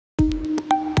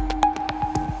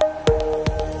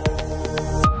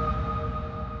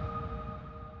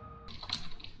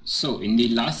So in the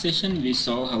last session we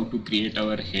saw how to create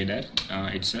our header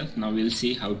itself. Now we'll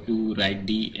see how to write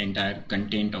the entire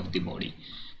content of the body.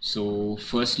 So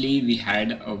firstly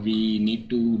we need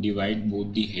to divide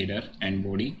both the header and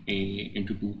body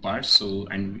into two parts. So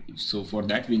for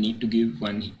that we need to give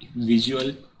one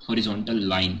visual horizontal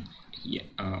line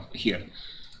here.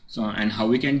 So and how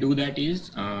we can do that is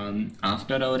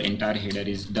after our entire header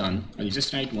is done, I'll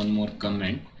just write one more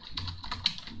comment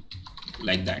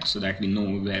like that, so that we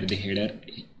know where the header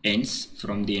ends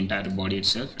from the entire body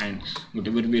itself, and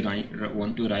whatever we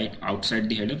want to write outside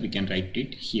the header we can write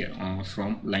it here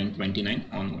from line 29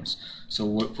 onwards. So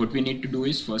what we need to do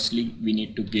is firstly we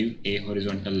need to give a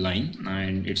horizontal line,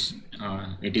 and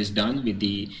it is done with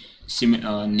the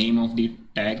name of the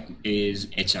tag is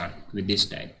HR. With this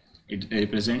tag it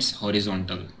represents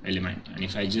horizontal element, and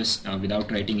if I just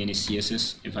without writing any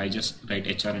CSS, if I just write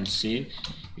HR and save,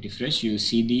 refresh, you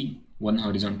see the one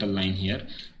horizontal line here.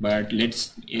 But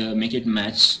let's make it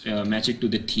match it to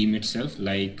the theme itself,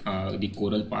 like the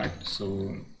coral part.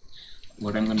 So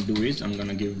what I'm going to do is I'm going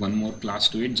to give one more class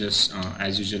to it, just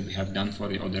as usual we have done for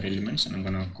the other elements, and I'm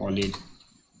going to call it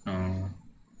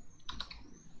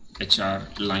HR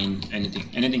line.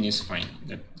 Anything is fine,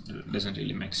 that doesn't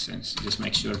really make sense. Just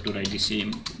make sure to write the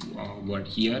same word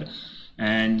here.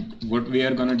 And what we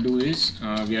are going to do is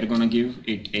we are going to give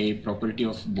it a property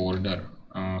of border.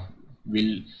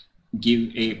 Will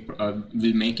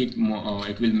make it more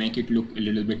it will make it look a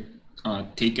little bit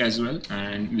thick as well,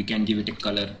 and we can give it a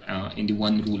color in the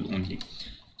one rule only.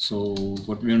 So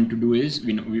what we want to do is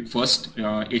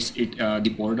the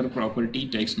border property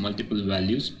takes multiple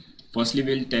values. Firstly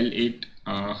we'll tell it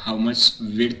how much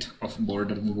width of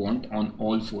border we want on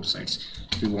all four sides.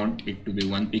 We want it to be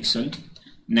 1 pixel.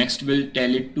 Next we'll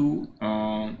tell it to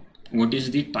what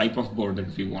is the type of border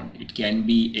we want. It can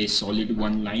be a solid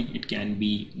one line, it can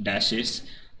be dashes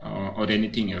or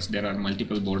anything else. There are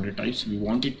multiple border types. We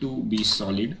want it to be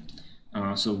solid,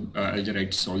 so I'll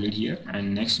write solid here.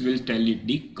 And next we'll tell it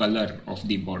the color of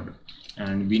the border,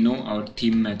 and we know our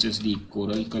theme matches the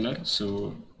coral color,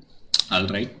 so I'll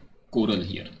write coral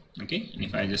here. Okay, and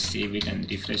if I just save it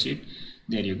and refresh it,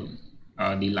 there you go.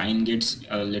 The line gets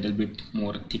a little bit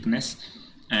more thickness,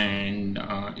 and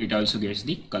it also gets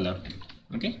the color.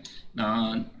 Okay,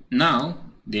 now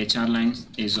the HR line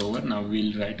is over. Now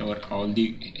we'll write all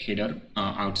the header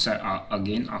outside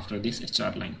again after this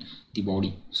HR line, the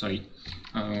body, sorry.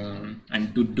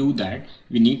 And to do that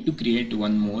we need to create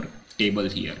one more table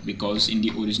here, because in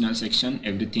the original section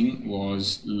everything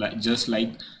was just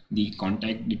like the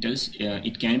contact details.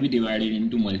 It can be divided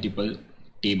into multiple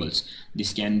tables.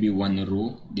 This can be one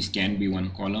row, this can be one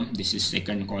column, this is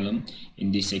second column.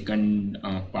 In the second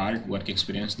part, work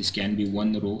experience, this can be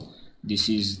one row, this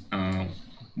is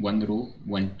one row,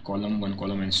 one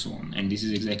column, and so on. And this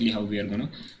is exactly how we are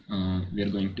going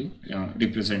to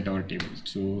represent our table.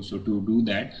 So to do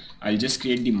that, I'll just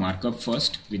create the markup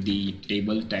first with the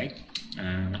table tag.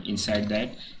 Inside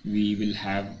that we will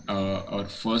have our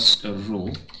first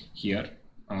row here,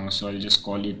 so I'll just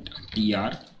call it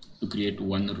TR to create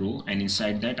one row, and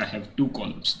inside that I have two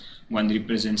columns. One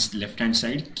represents left hand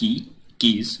side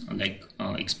keys like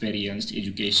experience,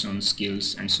 education,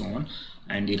 skills, and so on,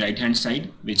 and the right hand side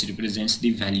which represents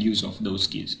the values of those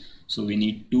keys. So we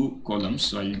need two columns,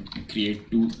 so I'll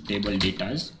create two table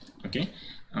datas. Okay,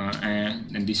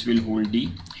 and this will hold the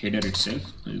header itself.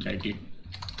 I'll write it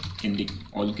in the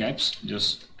all caps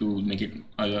just to make it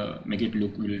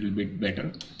look a little bit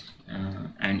better.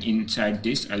 And inside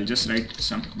this I'll just write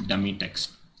some dummy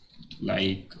text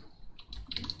like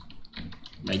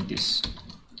this.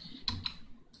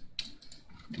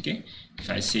 Okay, if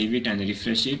I save it and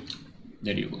refresh it,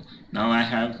 there you go. Now I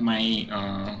have my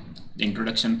the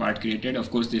introduction part created.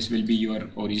 Of course this will be your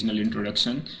original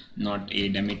introduction, not a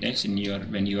dummy text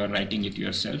when you are writing it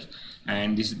yourself.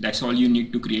 And that's all you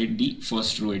need to create the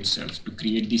first row itself. To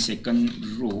create the second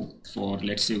row for,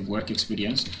 let's say, work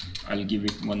experience, I'll give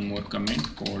it one more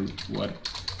comment called work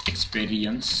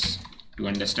experience to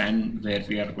understand where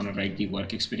we are going to write the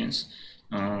work experience.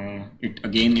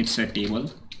 It's a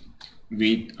table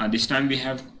with this time we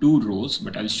have two rows,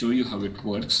 but I'll show you how it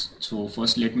works. So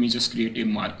first let me just create a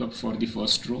markup for the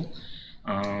first row.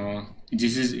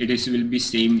 It will be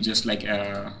same just like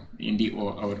in the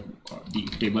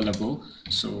table above.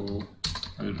 So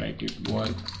I'll write it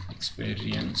work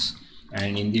experience,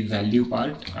 and in the value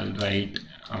part I'll write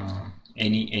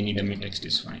any dummy text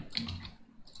is fine.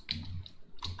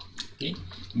 Okay,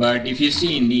 but if you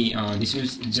see in the this will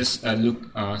just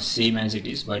look same as it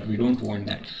is, but we don't want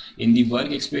that. In the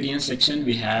work experience section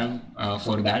we have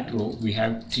for that row we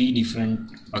have three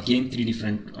different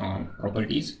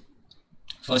properties.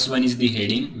 First one is the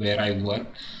heading where I work,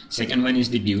 second one is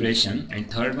the duration, and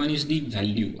third one is the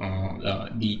value,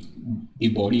 the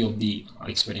body of the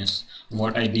experience,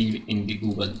 what I did in the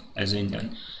Google as an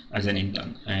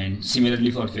intern. And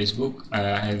similarly for Facebook,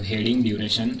 I have heading,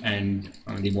 duration, and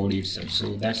the body itself.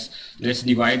 So let's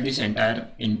divide this entire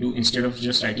into, instead of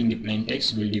just writing the plain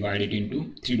text, we'll divide it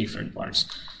into 3 different parts.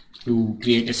 To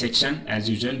create a section, as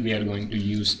usual, we are going to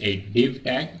use a div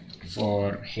tag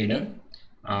for header.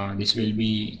 This will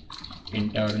be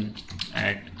intern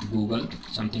at Google,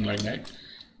 something like that.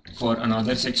 For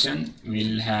another section,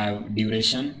 we'll have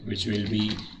duration, which will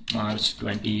be March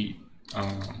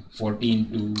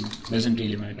 2014 to, doesn't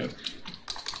really matter,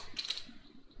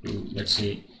 to let's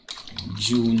say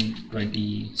June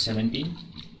 2017.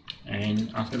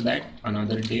 And after that,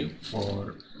 another div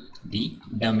for the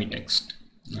dummy text.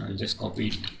 I'll just copy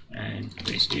it and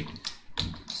paste it,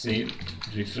 save,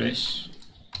 refresh.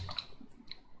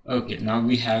 Okay, now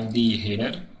we have the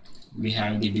header, we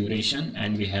have the duration,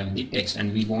 and we have the text,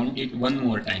 and we want it one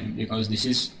more time because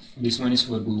this one is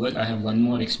for Google. I have one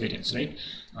more experience, right?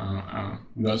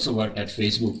 We also worked at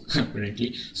Facebook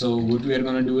apparently. So what we are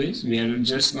going to do is we are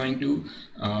just going to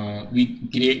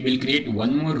we'll create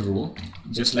one more row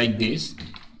just like this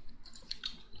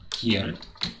here.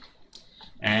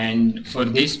 And for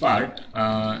this part,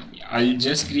 I'll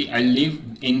leave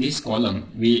in this column.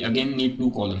 We again need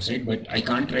 2 columns, right? But I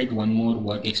can't write one more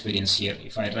work experience here.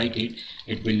 If I write it,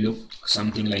 it will look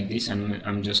something like this, and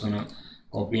I'm just gonna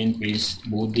copy and paste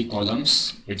both the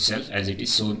columns itself as it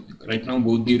is. So right now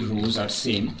both the rows are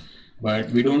same, but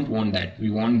we don't want that.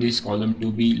 We want this column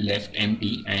to be left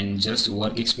empty, and just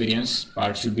work experience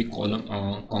part should be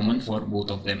common for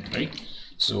both of them, right?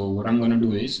 So what I'm going to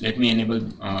do is, let me enable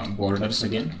borders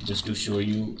again just to show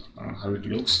you how it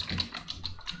looks.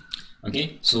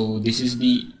 Okay, so this is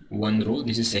the one row,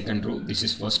 this is second row, this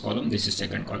is first column, this is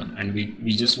second column, and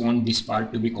we just want this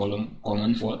part to be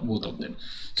common for both of them.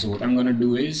 So what I'm going to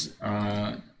do is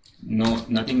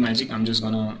nothing magic. I'm just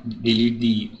going to delete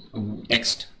the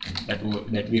text that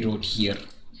we wrote here,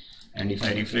 and if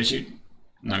I refresh it,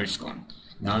 now it's gone.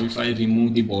 Now if I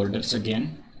remove the borders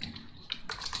again,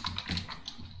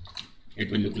 it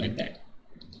will look like that.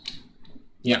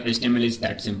 Yeah, HTML is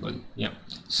that simple. Yeah,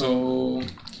 so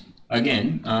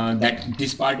again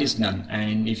this part is done,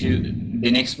 and if you,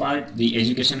 the next part, the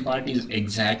education part, is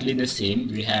exactly the same.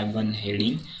 We have one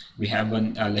heading, we have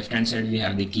one left hand side, we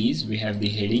have the keys, we have the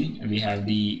heading, we have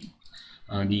the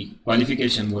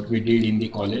qualification, what we did in the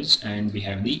college, and we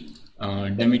have the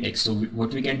dummy text. So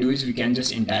what we can do is we can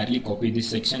just entirely copy this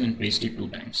section and paste it 2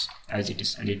 times as it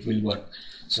is, and it will work.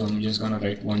 So I'm just gonna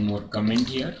write one more comment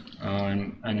here,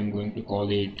 and I'm going to call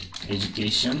it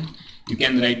education. You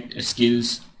can write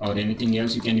skills or anything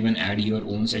else. You can even add your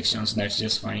own sections, that's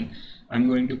just fine. I'm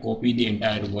going to copy the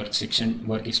entire work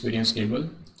experience table,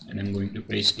 and I'm going to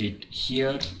paste it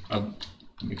here.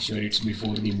 Make sure it's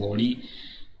before the body,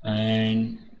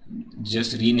 and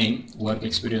just rename work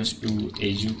experience to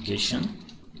education.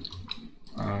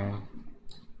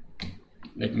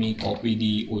 Let me copy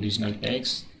the original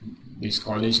text, this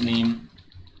college name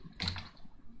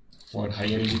for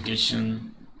higher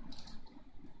education,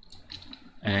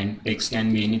 and text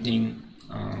can be anything.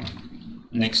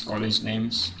 Next, college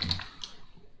names.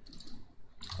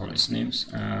 For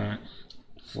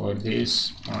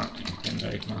this you can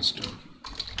write master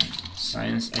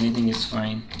science, anything is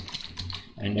fine,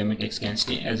 and dummy text can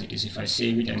stay as it is. If I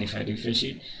save it and if I refresh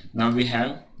it, now we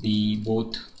have the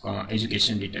both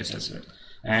education details as well.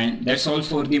 And that's all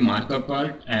for the markup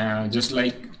part. Just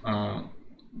like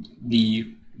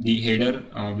the header,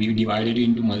 we divided it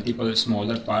into multiple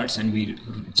smaller parts, and we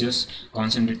just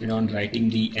concentrated on writing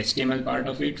the HTML part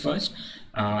of it first.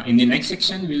 In the next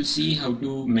section, we'll see how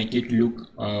to make it look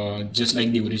just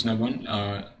like the original one,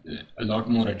 a lot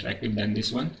more attractive than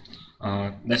this one.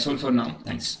 That's all for now.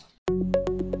 Thanks.